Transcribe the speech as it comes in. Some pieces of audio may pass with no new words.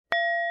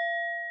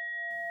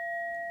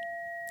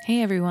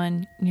Hey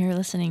everyone, you're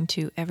listening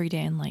to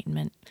Everyday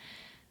Enlightenment.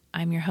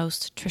 I'm your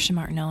host, Trisha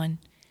Martin Owen,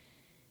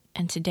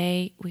 and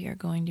today we are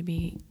going to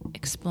be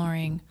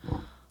exploring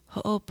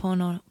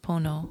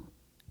ho'oponopono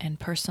and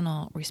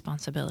personal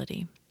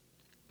responsibility.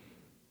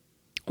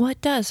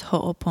 What does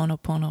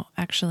ho'oponopono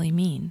actually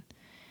mean?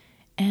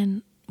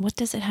 And what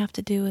does it have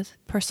to do with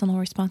personal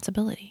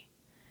responsibility?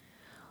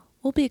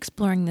 We'll be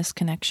exploring this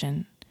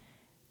connection,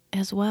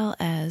 as well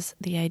as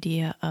the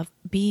idea of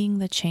being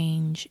the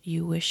change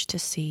you wish to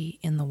see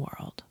in the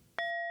world.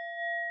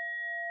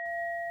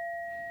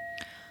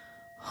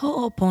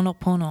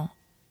 Ho'oponopono,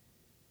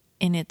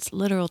 in its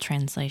literal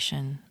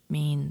translation,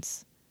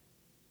 means,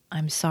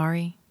 I'm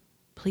sorry,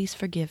 please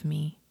forgive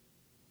me,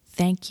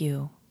 thank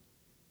you,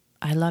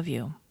 I love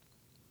you.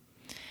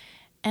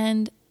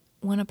 And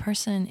when a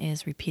person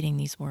is repeating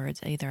these words,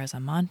 either as a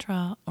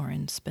mantra or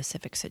in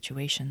specific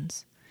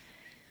situations,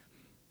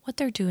 what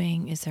they're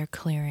doing is they're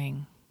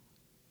clearing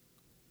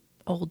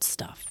old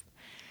stuff.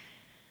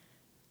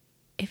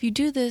 If you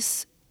do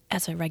this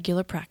as a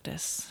regular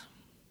practice,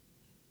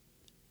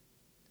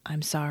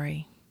 I'm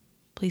sorry,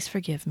 please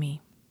forgive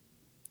me,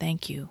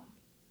 thank you,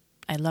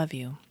 I love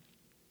you,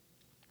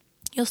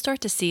 you'll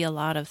start to see a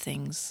lot of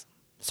things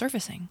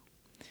surfacing.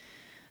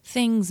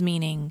 Things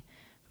meaning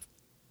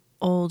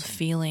old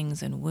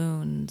feelings and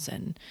wounds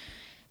and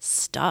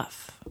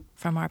stuff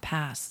from our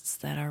pasts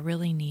that are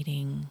really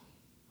needing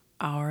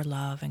our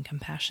love and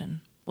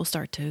compassion will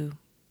start to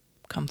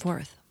come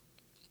forth.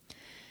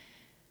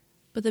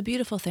 But the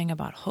beautiful thing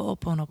about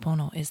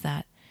ho'oponopono is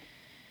that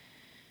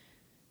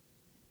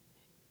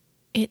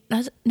it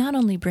not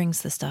only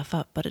brings the stuff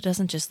up, but it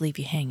doesn't just leave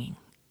you hanging.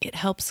 It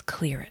helps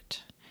clear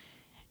it.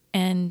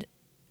 And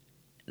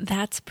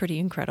that's pretty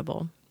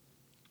incredible.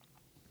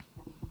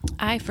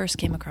 I first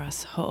came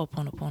across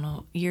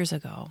ho'oponopono years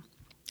ago,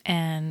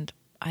 and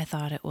I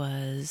thought it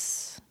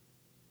was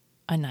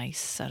a nice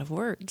set of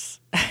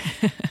words.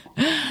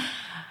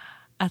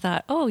 I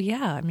thought, oh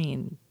yeah,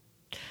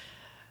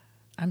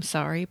 I'm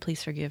sorry,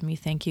 please forgive me,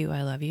 thank you,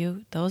 I love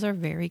you. Those are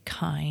very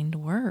kind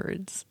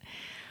words.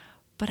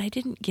 But I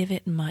didn't give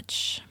it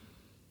much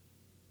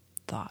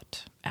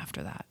thought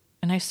after that.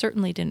 And I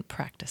certainly didn't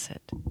practice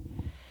it.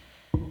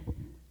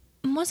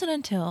 It wasn't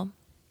until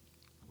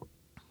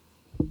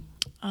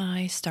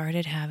I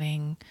started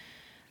having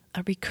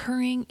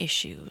recurring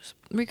issues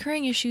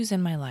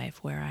in my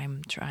life where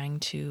I'm trying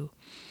to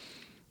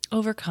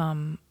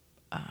overcome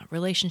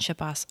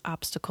relationship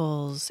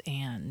obstacles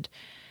and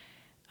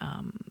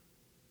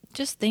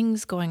just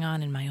things going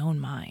on in my own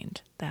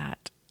mind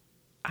that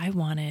I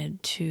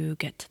wanted to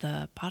get to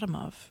the bottom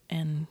of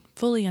and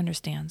fully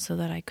understand so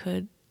that I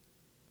could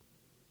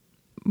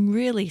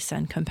really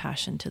send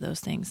compassion to those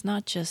things,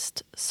 not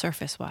just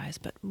surface-wise,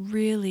 but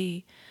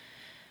really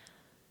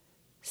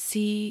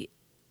see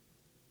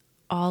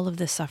all of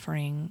the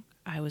suffering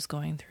I was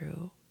going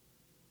through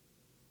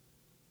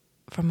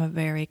from a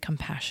very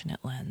compassionate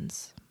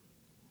lens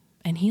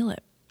and heal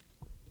it.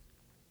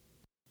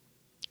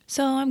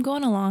 So I'm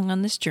going along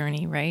on this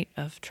journey, right,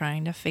 of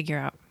trying to figure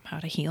out how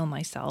to heal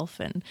myself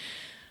and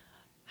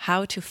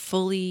how to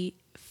fully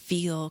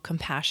feel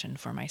compassion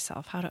for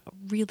myself, how to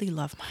really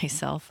love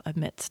myself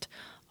amidst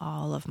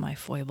all of my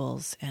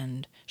foibles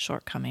and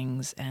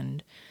shortcomings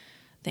and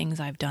things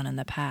I've done in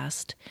the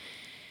past.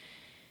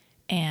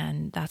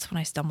 And that's when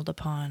I stumbled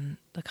upon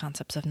the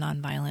concepts of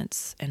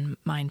nonviolence and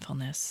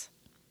mindfulness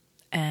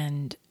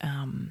and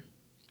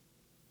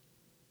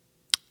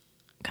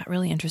got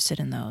really interested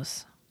in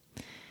those.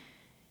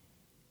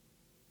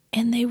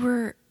 And they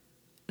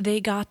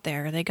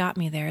got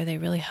me there. They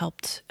really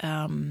helped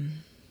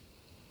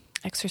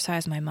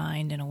exercise my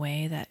mind in a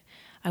way that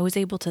I was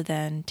able to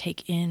then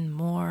take in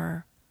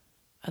more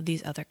of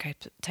these other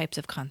types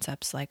of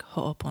concepts like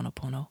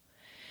ho'oponopono.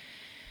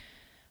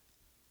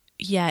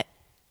 Yet,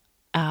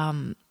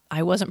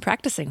 I wasn't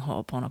practicing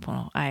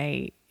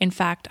ho'oponopono. In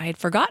fact, I had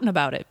forgotten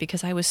about it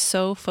because I was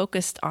so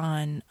focused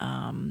on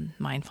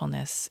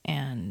mindfulness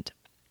and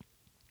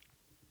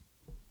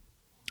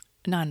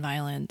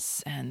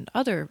nonviolence and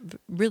other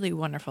really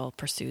wonderful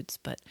pursuits,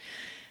 but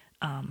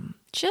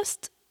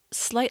just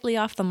slightly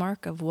off the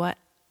mark of what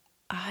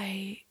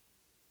I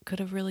could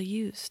have really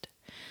used.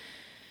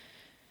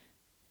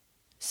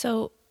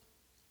 So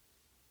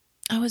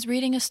I was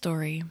reading a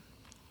story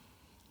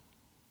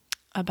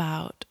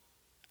about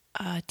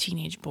a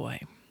teenage boy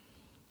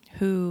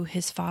who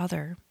his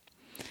father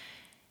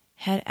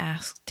had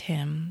asked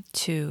him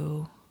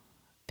to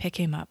pick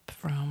him up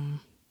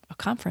from a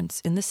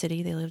conference in the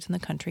city. They lived in the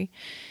country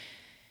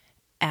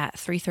at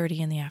 3:30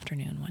 in the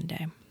afternoon one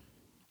day.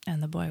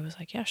 And the boy was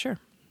like, yeah, sure.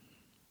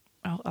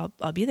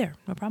 I'll be there.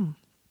 No problem.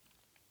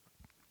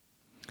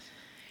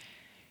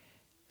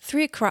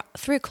 3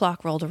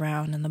 o'clock rolled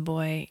around and the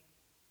boy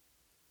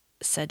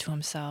said to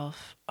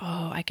himself,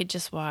 oh, I could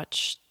just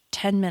watch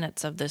 10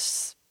 minutes of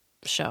this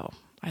show.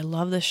 I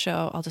love this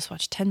show. I'll just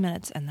watch 10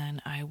 minutes and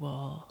then I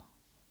will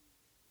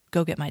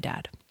go get my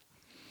dad.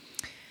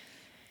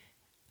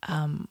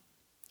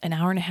 An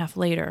hour and a half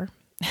later,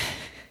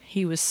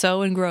 he was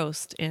so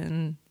engrossed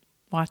in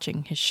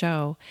watching his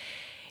show,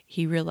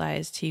 he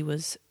realized he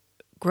was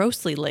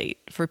grossly late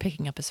for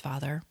picking up his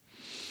father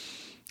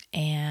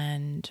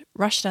and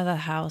rushed out of the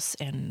house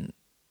and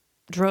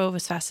drove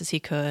as fast as he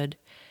could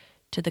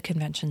to the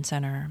convention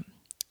center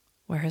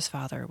where his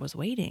father was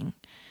waiting.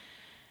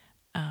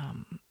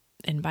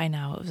 And by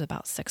now it was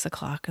about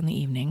 6:00 in the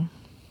evening,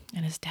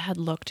 and his dad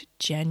looked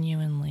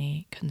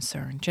genuinely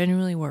concerned,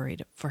 genuinely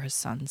worried for his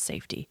son's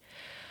safety.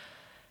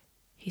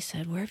 He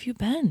said, "Where have you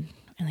been?"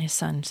 And his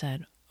son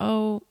said,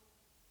 "Oh,"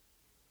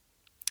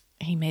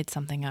 he made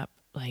something up,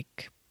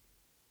 like,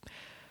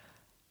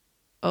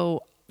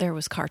 "Oh, there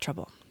was car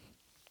trouble."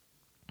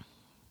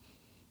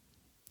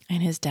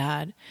 And his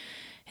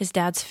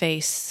dad's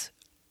face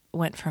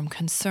went from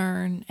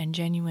concern and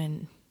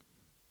genuine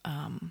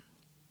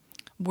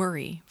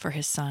worry for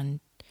his son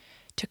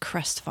to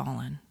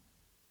crestfallen.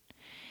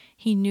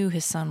 He knew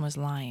his son was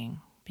lying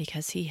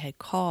because he had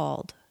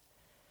called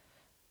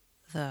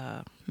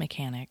the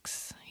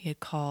mechanics. He had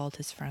called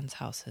his friends'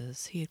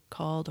 houses. He had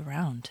called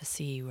around to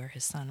see where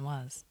his son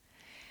was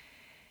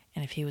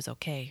and if he was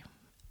okay.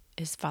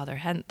 His father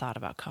hadn't thought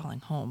about calling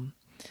home.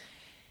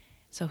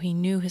 So he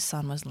knew his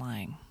son was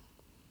lying.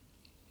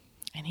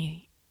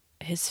 And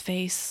his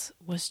face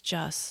was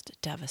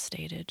just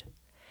devastated.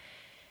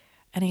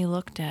 And he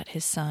looked at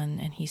his son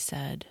and he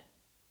said,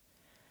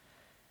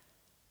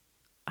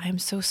 "I am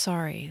so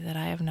sorry that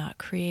I have not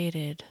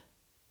created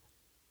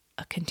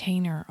a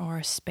container or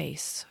a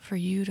space for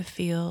you to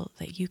feel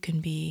that you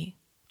can be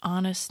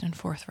honest and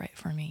forthright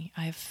for me.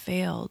 I have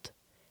failed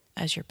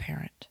as your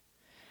parent.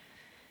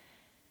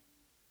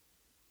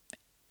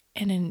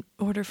 And in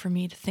order for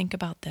me to think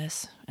about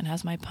this, and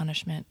as my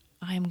punishment,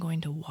 I am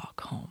going to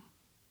walk home."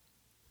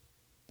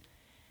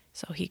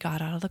 So he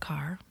got out of the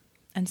car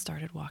and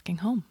started walking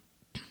home.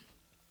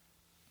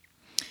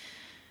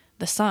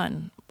 The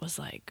son was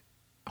like,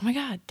 "Oh my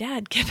God,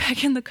 Dad, get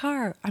back in the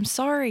car. I'm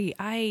sorry.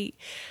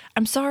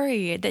 I'm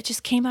sorry. That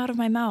just came out of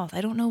my mouth.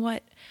 I don't know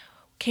what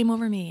came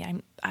over me.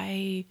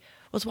 I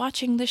was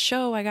watching this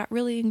show. I got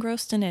really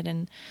engrossed in it."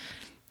 And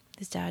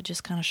his dad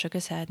just kind of shook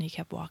his head and he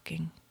kept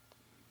walking,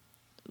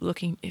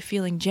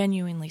 feeling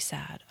genuinely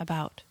sad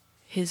about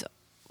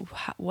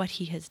what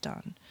he has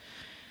done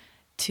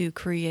to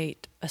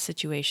create a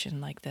situation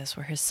like this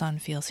where his son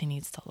feels he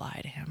needs to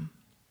lie to him,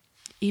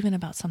 even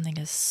about something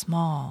as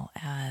small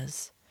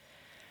as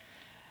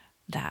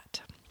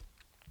that.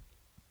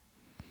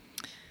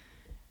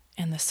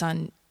 And the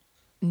son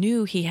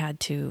knew he had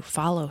to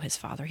follow his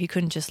father. He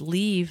couldn't just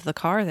leave the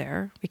car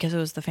there because it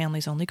was the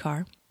family's only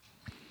car.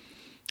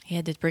 He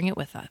had to bring it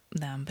with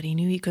them, but he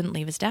knew he couldn't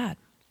leave his dad.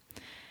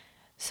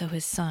 So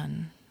his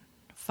son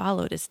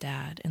followed his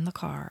dad in the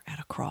car at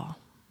a crawl.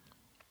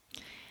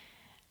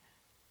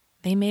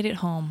 They made it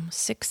home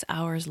 6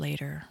 hours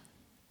later,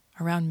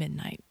 around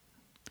midnight.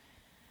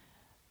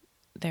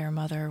 Their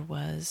mother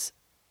was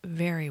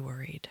very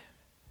worried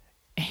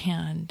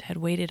and had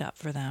waited up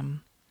for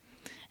them.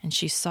 And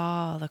she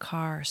saw the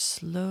car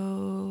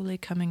slowly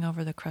coming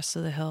over the crest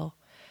of the hill,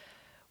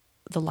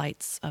 the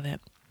lights of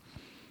it.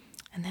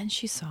 And then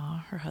she saw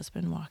her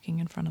husband walking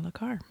in front of the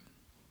car.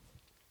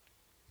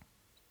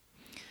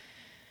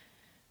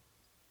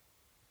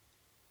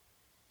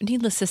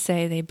 Needless to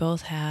say, they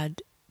both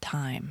had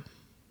time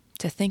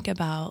to think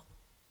about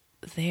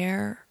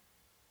their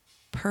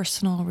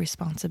personal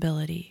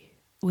responsibility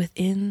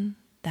within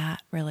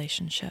that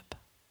relationship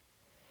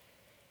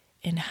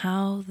and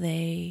how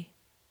they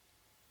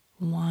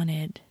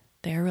wanted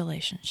their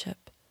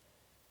relationship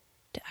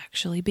to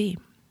actually be.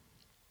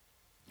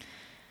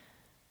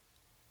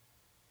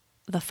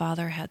 The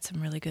father had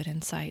some really good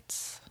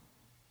insights.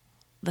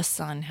 The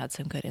son had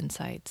some good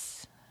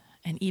insights.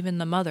 And even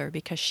the mother,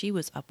 because she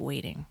was up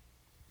waiting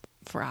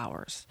for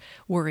hours,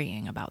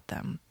 worrying about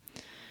them.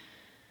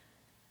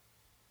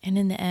 And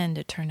in the end,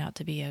 it turned out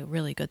to be a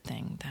really good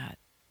thing that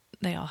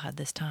they all had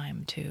this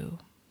time to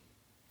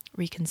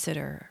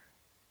reconsider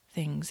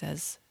things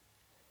as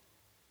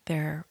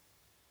their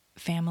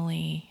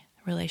family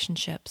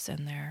relationships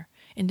and their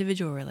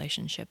individual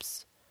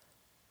relationships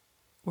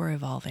were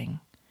evolving,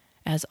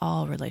 as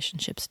all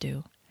relationships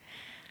do.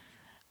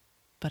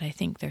 But I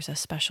think there's a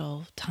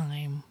special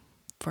time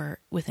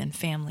for within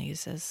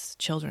families as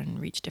children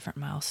reach different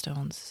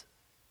milestones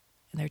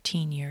in their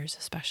teen years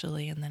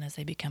especially, and then as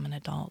they become an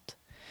adult,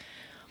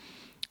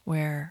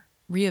 where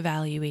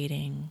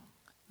reevaluating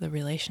the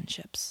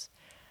relationships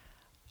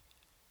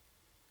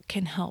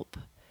can help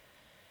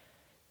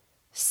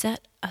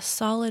set a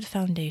solid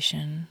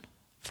foundation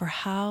for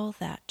how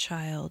that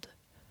child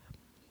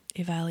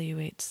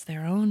evaluates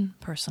their own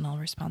personal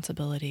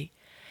responsibility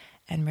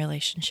and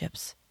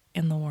relationships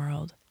in the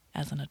world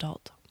as an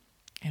adult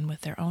and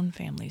with their own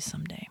families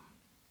someday.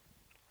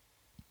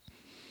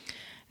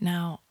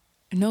 Now,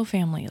 no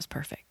family is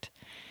perfect,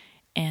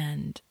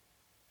 and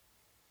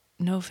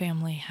no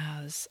family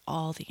has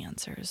all the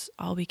answers.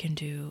 All we can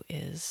do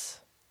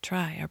is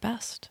try our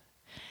best.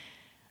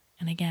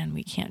 And again,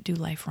 we can't do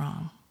life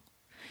wrong.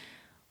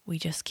 We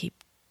just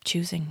keep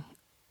choosing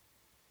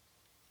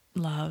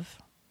love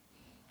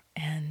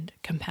and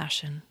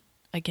compassion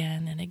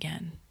again and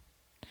again.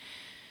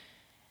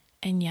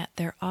 And yet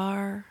there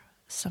are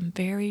some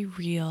very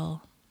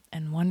real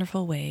and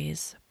wonderful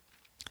ways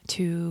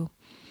to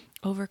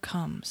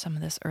overcome some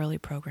of this early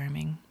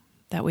programming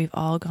that we've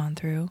all gone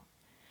through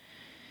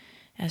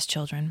as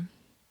children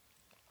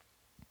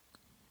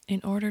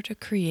in order to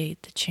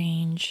create the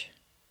change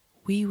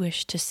we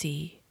wish to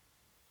see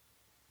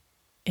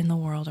in the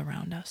world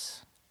around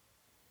us.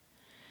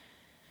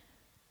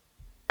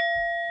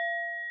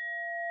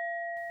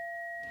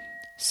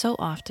 So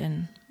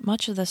often,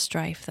 much of the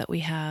strife that we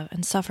have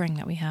and suffering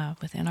that we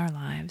have within our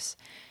lives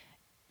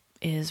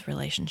is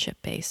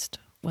relationship-based,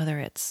 whether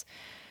it's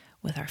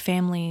with our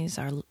families,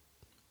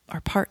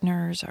 our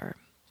partners, our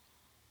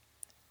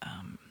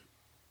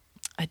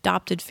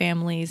adopted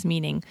families,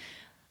 meaning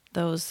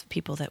those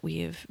people that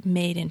we've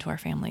made into our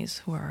families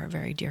who are our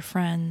very dear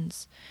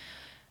friends,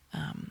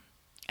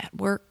 at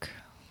work,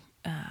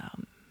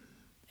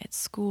 at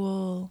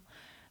school,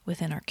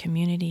 within our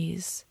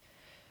communities.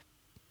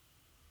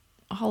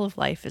 All of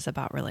life is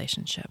about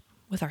relationship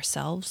with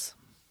ourselves.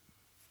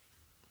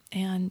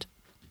 And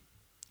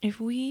if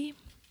we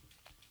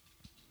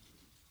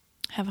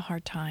have a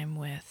hard time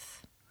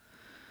with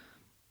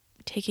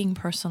taking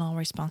personal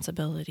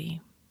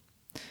responsibility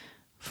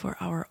for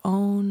our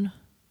own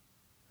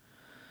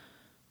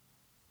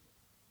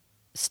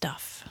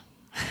stuff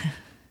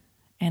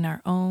and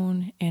our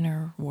own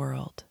inner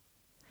world,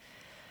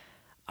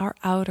 our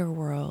outer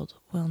world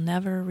will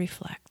never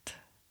reflect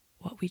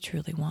what we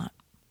truly want.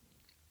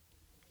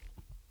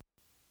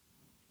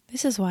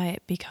 This is why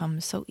it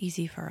becomes so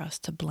easy for us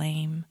to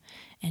blame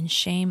and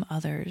shame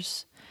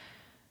others,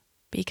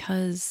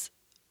 because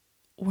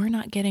we're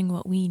not getting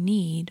what we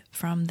need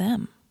from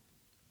them.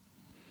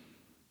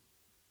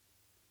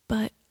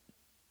 But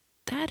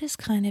that is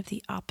kind of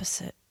the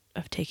opposite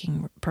of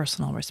taking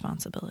personal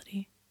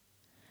responsibility.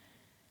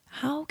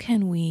 How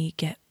can we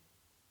get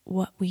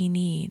what we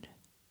need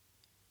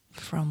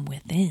from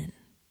within?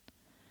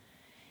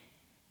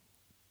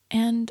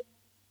 And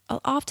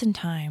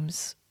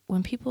oftentimes,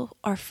 when people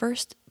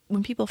first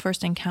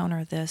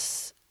encounter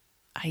this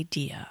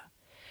idea,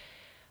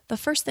 the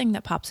first thing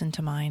that pops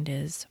into mind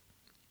is,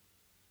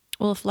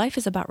 well, if life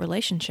is about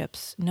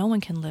relationships, no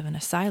one can live in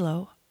a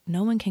silo.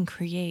 No one can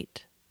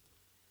create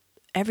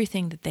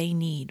everything that they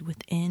need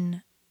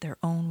within their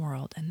own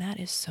world. And that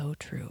is so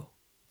true.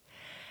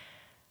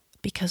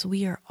 Because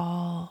we are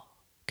all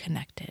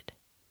connected.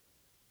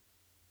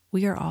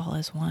 We are all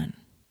as one.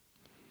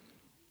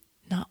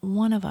 Not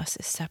one of us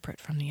is separate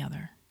from the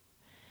other.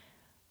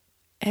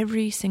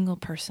 Every single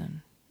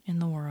person in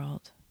the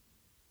world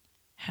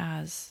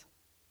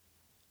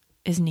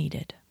is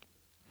needed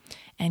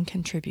and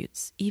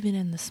contributes, even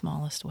in the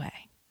smallest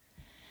way.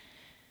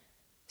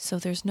 So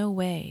there's no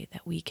way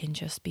that we can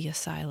just be a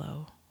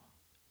silo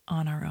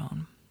on our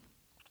own.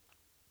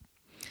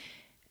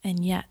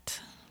 And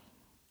yet,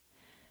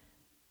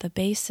 the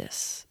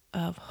basis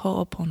of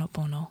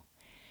Ho'oponopono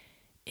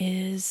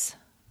is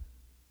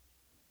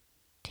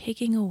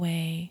taking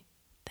away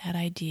that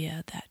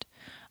idea that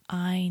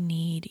I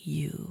need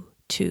you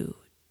to ...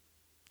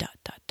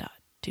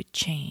 to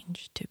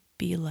change, to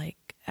be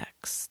like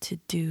X, to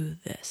do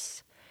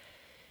this.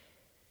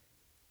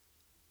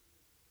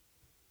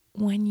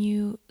 When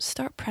you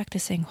start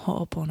practicing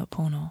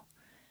Ho'oponopono,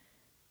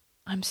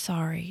 I'm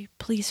sorry,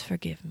 please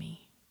forgive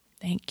me,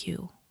 thank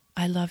you,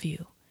 I love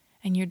you,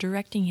 and you're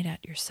directing it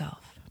at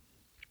yourself.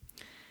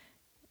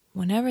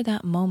 Whenever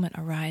that moment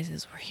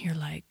arises where you're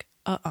like,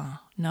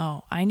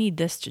 no, I need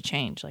this to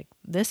change. Like,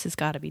 this has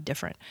got to be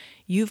different.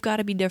 You've got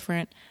to be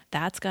different.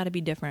 That's got to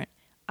be different.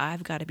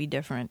 I've got to be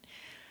different.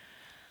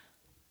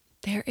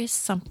 There is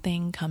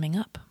something coming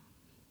up.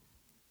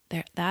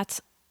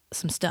 That's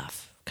some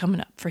stuff coming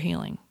up for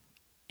healing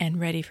and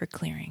ready for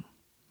clearing.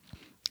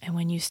 And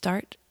when you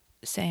start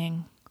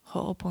saying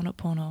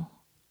Ho'oponopono,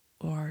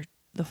 or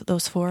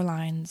those 4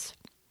 lines,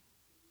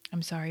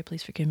 I'm sorry,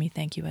 please forgive me,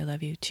 thank you, I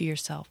love you, to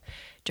yourself,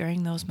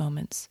 during those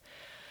moments,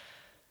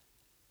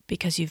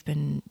 because you've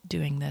been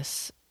doing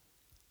this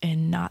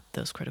in not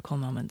those critical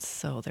moments,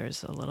 so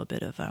there's a little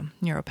bit of a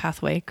neural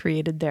pathway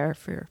created there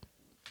for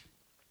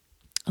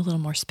a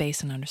little more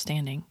space and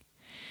understanding,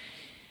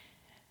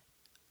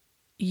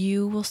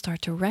 you will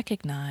start to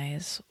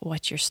recognize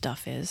what your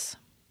stuff is,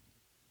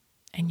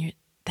 and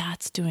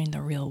that's doing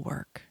the real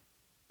work.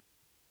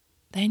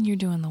 Then you're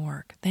doing the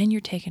work. Then you're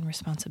taking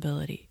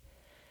responsibility.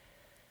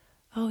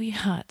 Oh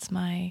yeah,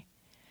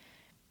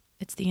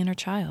 it's the inner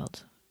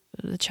child,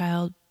 the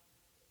child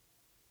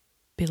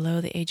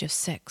below the age of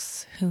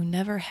 6 who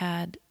never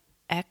had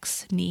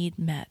X need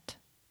met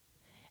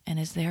and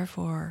is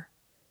therefore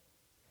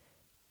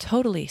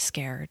totally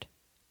scared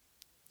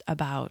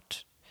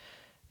about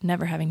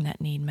never having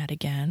that need met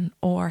again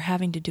or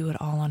having to do it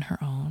all on her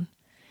own.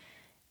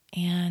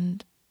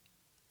 And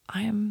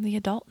I am the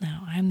adult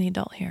now. I am the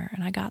adult here,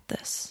 and I got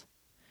this.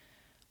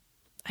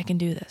 I can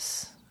do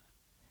this.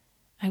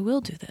 I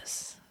will do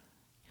this.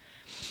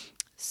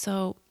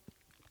 So,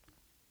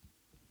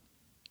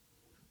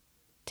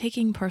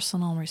 taking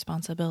personal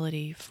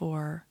responsibility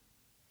for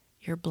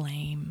your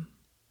blame,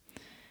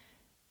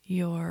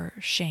 your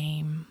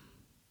shame,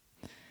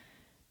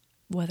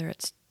 whether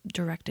it's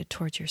directed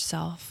towards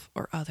yourself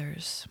or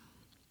others,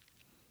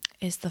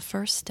 is the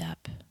first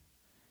step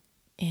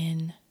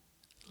in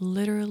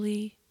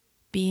literally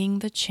being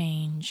the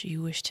change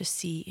you wish to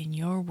see in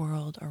your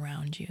world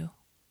around you.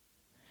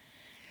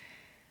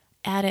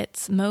 At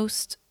its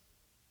most,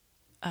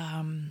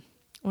 one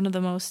of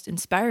the most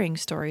inspiring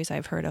stories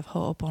I've heard of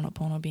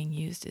Ho'oponopono being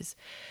used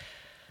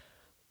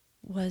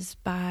was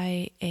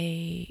by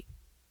a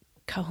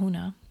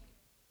kahuna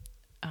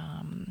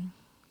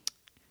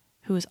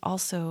who is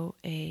also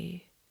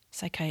a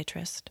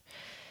psychiatrist,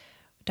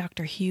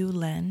 Dr. Hugh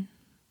Len.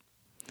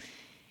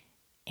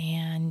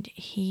 And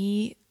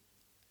he,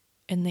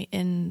 in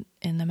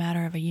the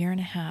matter of a year and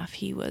a half,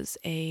 he was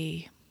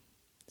a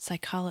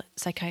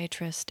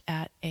psychiatrist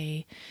at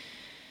a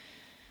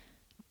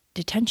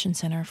detention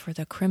center for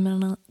the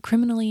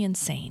criminally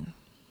insane.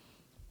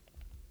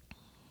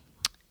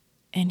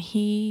 And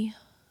he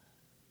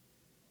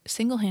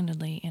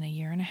single-handedly, in a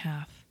year and a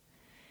half,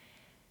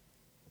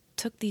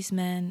 took these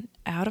men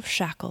out of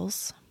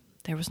shackles.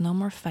 There was no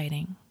more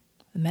fighting.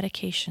 The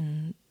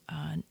medication,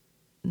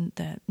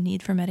 the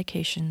need for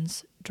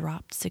medications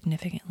dropped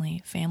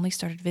significantly. Families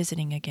started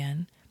visiting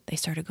again. They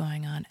started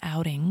going on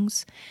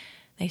outings.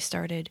 They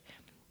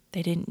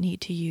didn't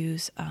need to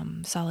use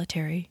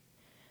solitary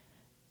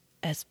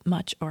as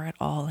much or at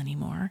all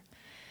anymore.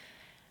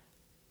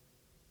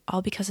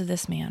 All because of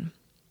this man.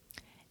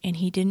 And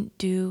he didn't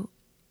do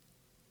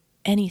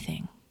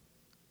anything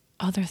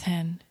other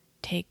than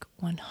take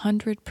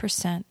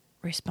 100%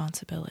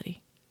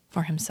 responsibility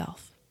for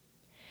himself.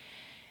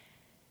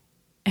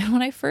 And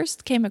when I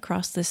first came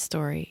across this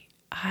story,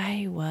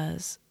 I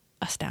was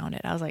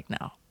astounded. I was like,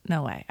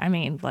 no way. I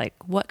mean, like,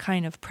 what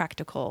kind of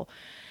practical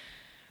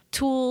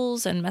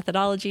tools and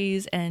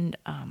methodologies and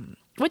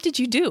what did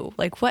you do?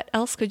 Like, what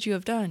else could you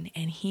have done?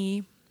 And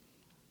he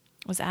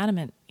was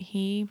adamant.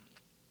 He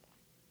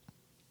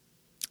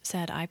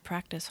said, I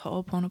practice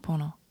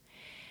Ho'oponopono,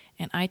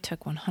 and I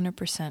took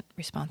 100%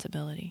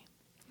 responsibility.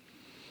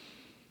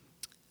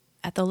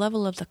 At the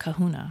level of the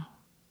kahuna,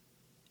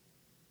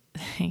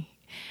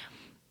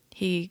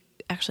 he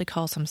actually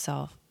calls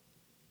himself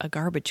a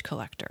garbage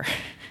collector.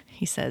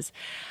 He says,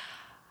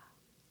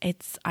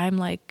 I'm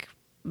like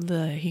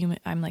the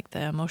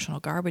emotional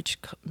garbage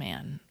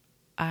man.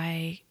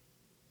 And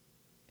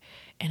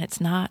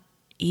it's not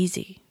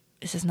easy.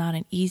 This is not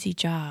an easy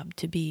job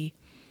to be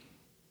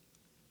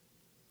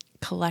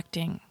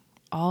collecting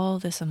all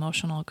this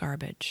emotional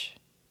garbage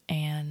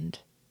and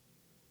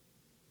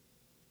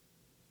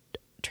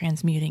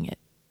transmuting it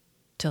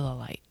to the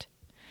light.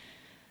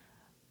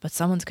 But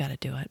someone's got to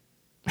do it.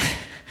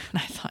 And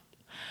I thought,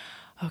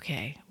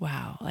 okay,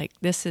 wow, like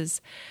this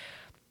is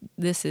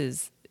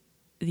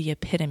the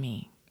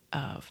epitome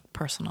of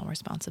personal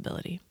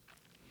responsibility.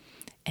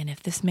 And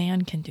if this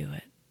man can do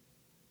it,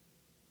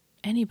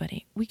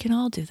 anybody, we can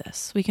all do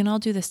this. We can all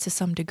do this to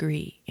some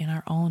degree in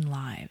our own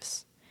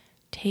lives,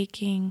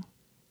 taking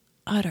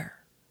utter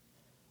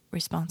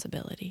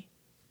responsibility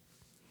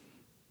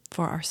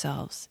for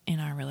ourselves in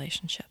our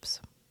relationships.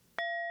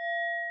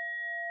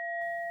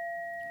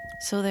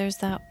 So there's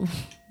that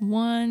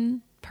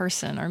one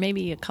person, or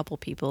maybe a couple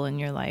people in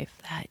your life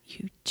that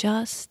you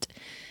just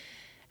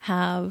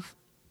have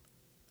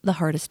the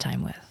hardest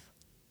time with.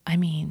 I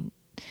mean,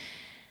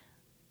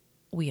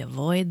 we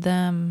avoid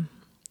them.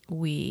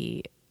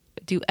 We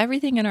do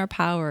everything in our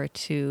power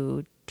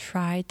to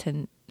try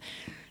to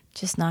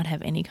just not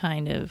have any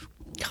kind of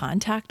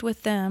contact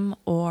with them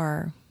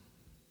or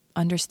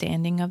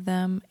understanding of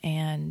them.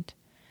 And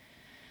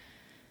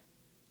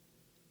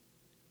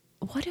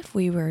what if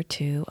we were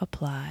to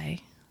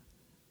apply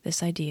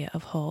this idea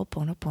of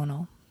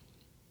Ho'oponopono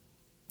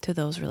to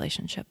those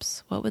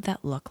relationships? What would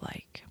that look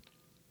like?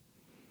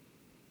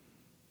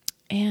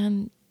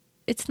 And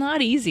it's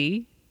not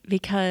easy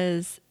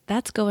because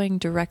that's going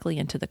directly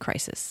into the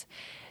crisis.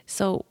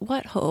 So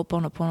what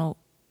Ho'oponopono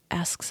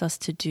asks us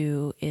to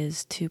do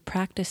is to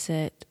practice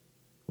it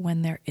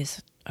when there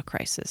is a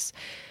crisis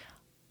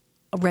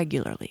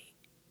regularly.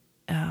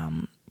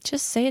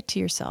 Just say it to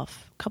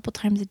yourself a couple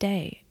times a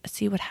day.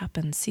 See what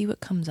happens. See what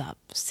comes up.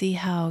 See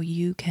how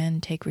you can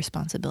take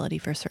responsibility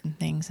for certain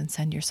things and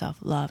send yourself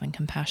love and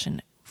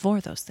compassion for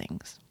those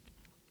things.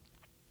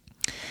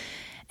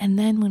 And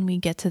then when we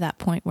get to that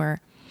point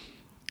where,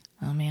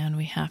 oh man,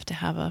 we have to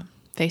have a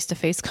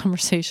face-to-face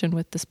conversation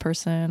with this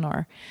person,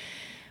 or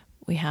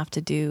we have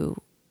to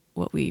do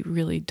what we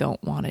really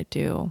don't want to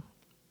do,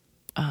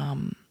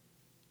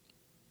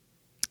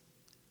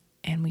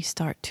 and we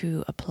start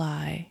to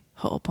apply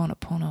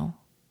Ho'oponopono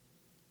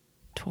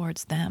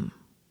towards them,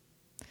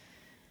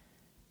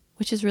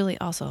 which is really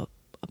also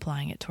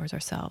applying it towards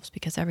ourselves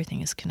because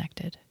everything is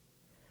connected.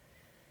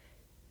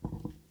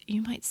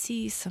 You might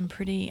see some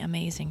pretty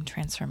amazing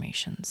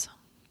transformations.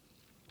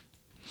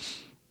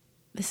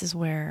 This is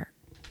where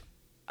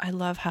I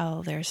love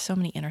how there's so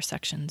many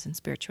intersections in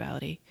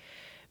spirituality,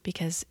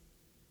 because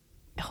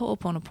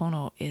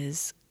Ho'oponopono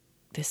is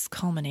this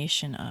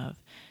culmination of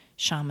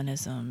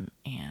shamanism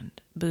and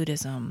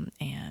Buddhism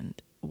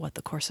and what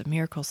the Course of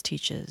Miracles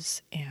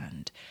teaches,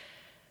 and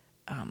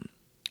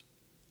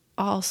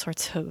all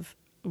sorts of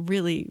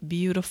really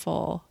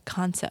beautiful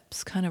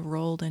concepts kind of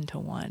rolled into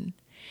one.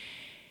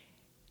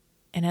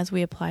 And as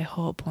we apply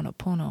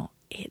Ho'oponopono,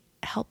 it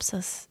helps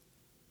us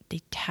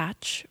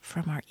detach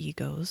from our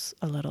egos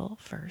a little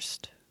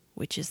first,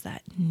 which is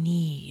that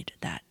need,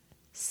 that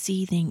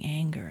seething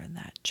anger,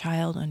 that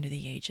child under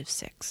the age of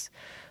 6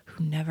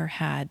 who never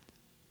had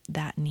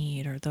that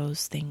need or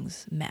those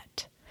things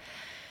met.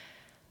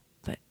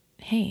 But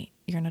hey,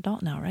 you're an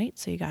adult now, right?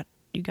 So you got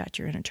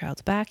your inner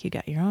child's back, you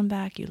got your own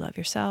back, you love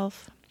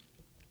yourself.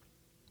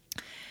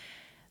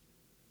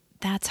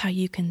 That's how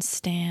you can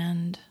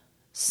stand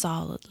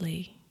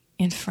solidly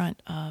in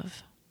front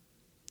of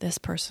this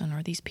person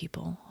or these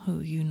people who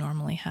you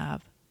normally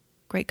have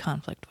great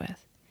conflict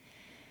with,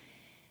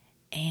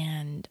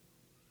 and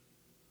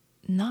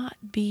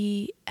not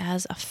be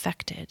as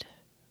affected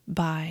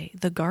by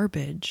the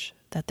garbage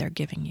that they're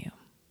giving you.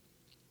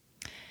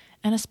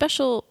 And a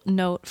special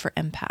note for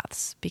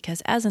empaths,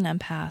 because as an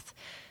empath,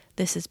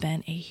 this has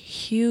been a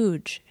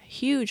huge,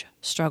 huge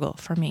struggle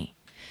for me.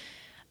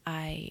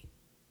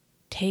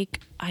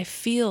 I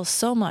feel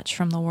so much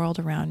from the world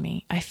around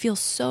me. I feel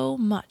so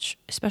much,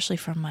 especially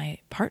from my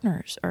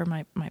partners or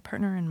my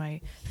partner and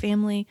my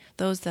family,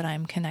 those that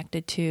I'm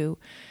connected to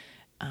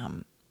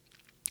on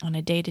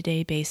a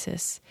day-to-day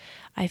basis.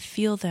 I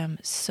feel them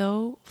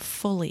so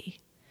fully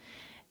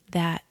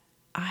that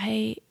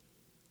I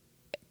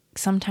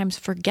sometimes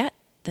forget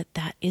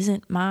that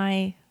isn't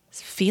my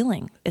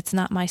feeling. It's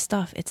not my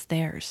stuff. It's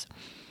theirs.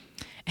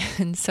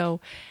 And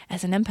so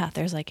as an empath,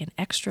 there's like an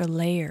extra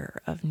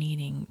layer of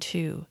needing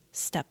to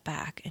step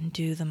back and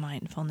do the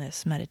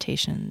mindfulness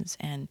meditations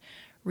and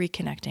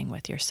reconnecting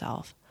with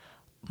yourself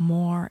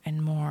more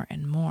and more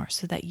and more,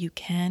 so that you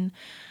can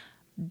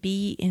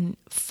be in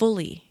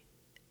fully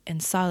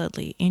and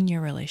solidly in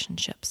your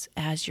relationships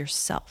as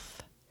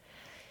yourself,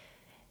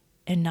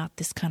 and not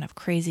this kind of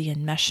crazy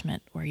enmeshment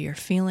where you're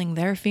feeling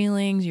their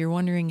feelings, you're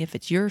wondering if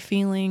it's your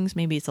feelings,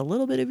 maybe it's a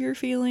little bit of your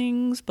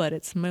feelings, but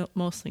it's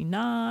mostly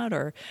not,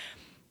 or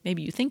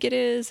maybe you think it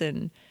is,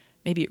 and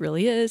maybe it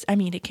really is. I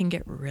mean, it can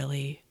get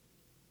really,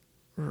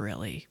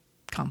 really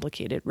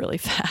complicated really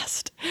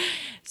fast.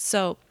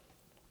 So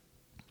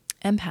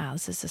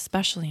empaths, is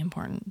especially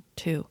important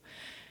to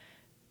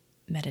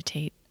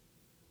meditate,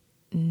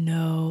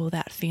 know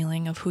that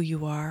feeling of who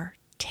you are,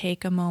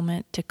 take a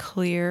moment to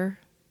clear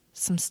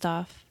some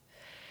stuff,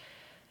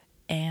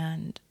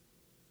 and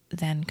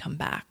then come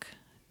back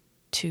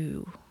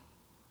to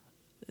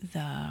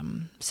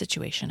the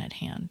situation at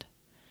hand.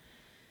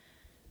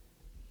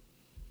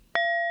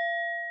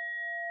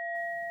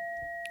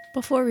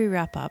 Before we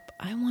wrap up,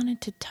 I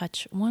wanted to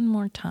touch one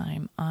more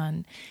time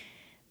on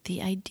the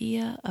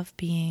idea of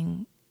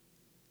being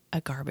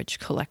a garbage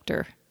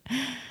collector.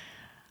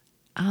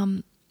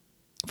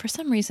 For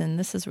some reason,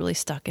 this is really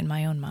stuck in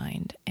my own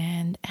mind.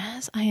 And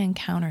as I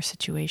encounter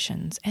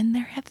situations, and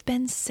there have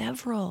been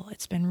several,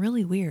 it's been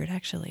really weird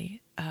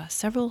actually,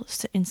 several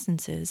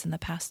instances in the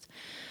past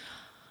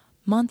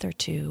month or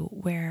two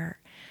where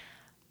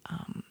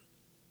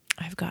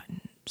I've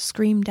gotten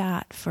screamed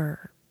at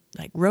for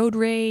like road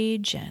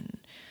rage, and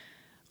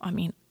I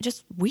mean,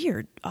 just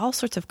weird, all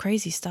sorts of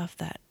crazy stuff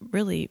that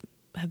really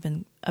have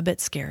been a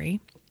bit scary.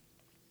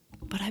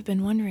 But I've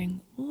been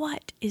wondering,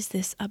 what is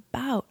this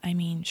about? I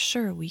mean,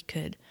 sure, we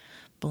could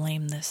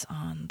blame this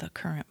on the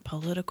current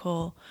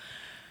political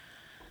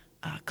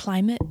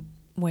climate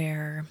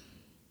where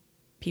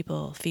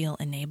people feel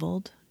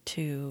enabled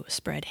to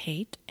spread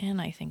hate,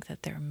 and I think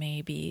that there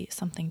may be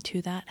something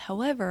to that.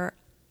 However,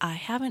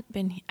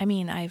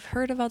 I've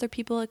heard of other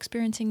people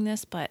experiencing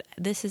this, but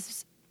this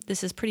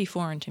is pretty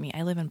foreign to me.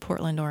 I live in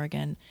Portland,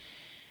 Oregon.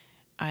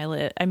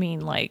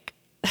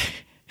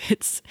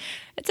 It's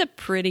a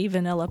pretty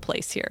vanilla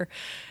place here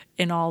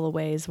in all the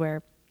ways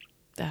where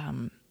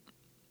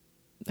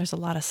there's a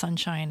lot of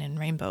sunshine and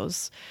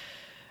rainbows.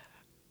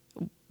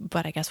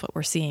 But I guess what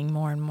we're seeing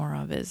more and more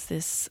of is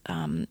this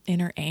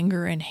inner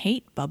anger and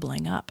hate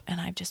bubbling up.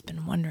 And I've just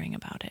been wondering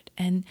about it.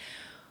 And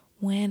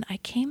when I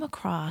came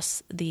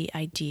across the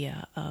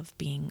idea of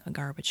being a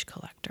garbage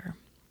collector,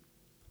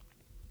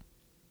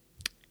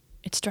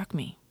 it struck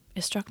me.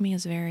 It struck me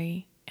as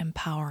very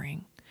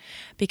empowering,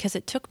 because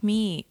it took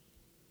me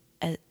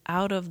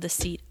out of the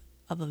seat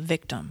of a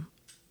victim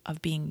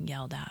of being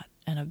yelled at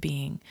and of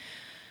being,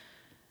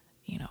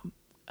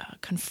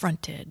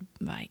 confronted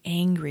by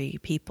angry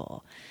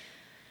people.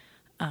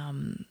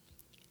 And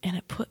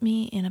it put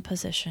me in a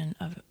position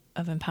of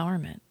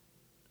empowerment,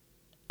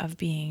 of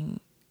being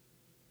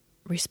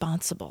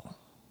responsible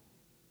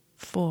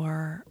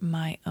for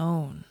my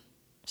own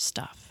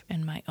stuff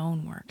and my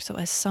own work. So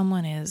as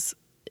someone is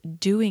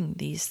doing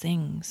these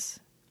things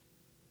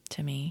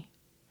to me,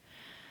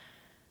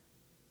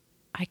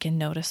 I can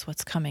notice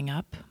what's coming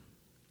up.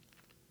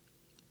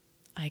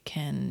 I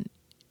can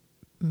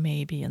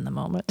maybe in the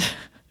moment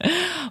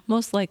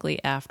Most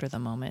likely after the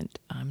moment.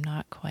 I'm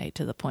not quite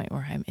to the point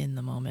where I'm in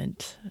the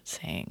moment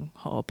saying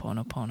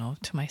ho'oponopono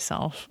to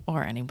myself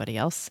or anybody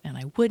else, and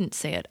I wouldn't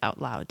say it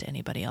out loud to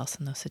anybody else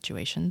in those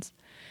situations.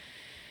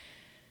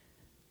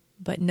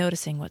 But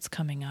noticing what's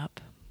coming up,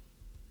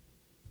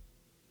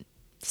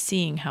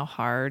 seeing how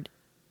hard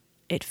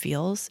it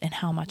feels and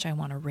how much I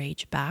want to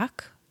rage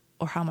back,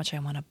 or how much I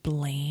want to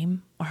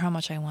blame, or how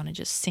much I want to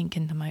just sink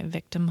into my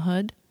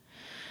victimhood.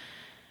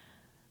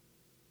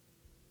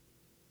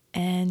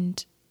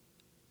 And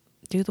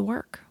do the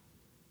work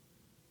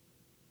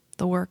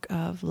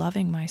of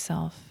loving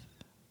myself,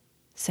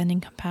 sending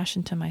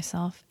compassion to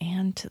myself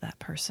and to that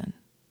person,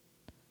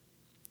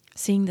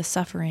 seeing the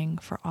suffering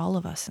for all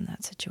of us in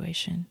that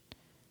situation,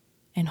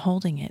 and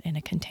holding it in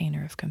a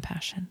container of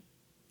compassion.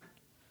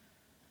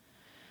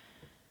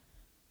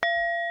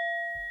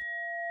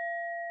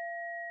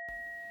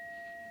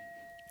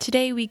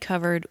 Today we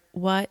covered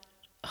what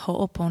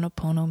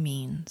ho'oponopono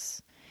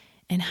means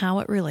and how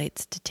it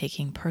relates to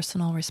taking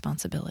personal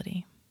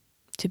responsibility,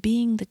 to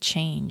being the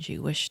change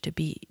you wish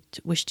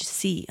to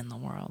see in the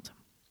world.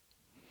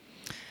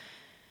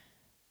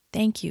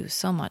 Thank you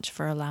so much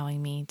for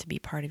allowing me to be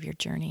part of your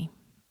journey.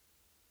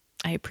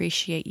 I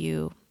appreciate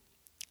you,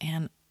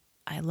 and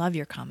I love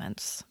your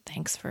comments.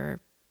 Thanks for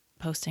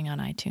posting on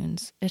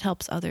iTunes. It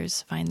helps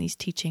others find these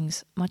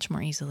teachings much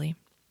more easily.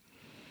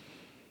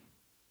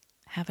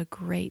 Have a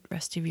great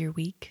rest of your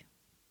week,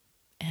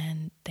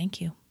 and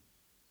thank you.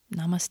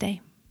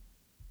 Namaste.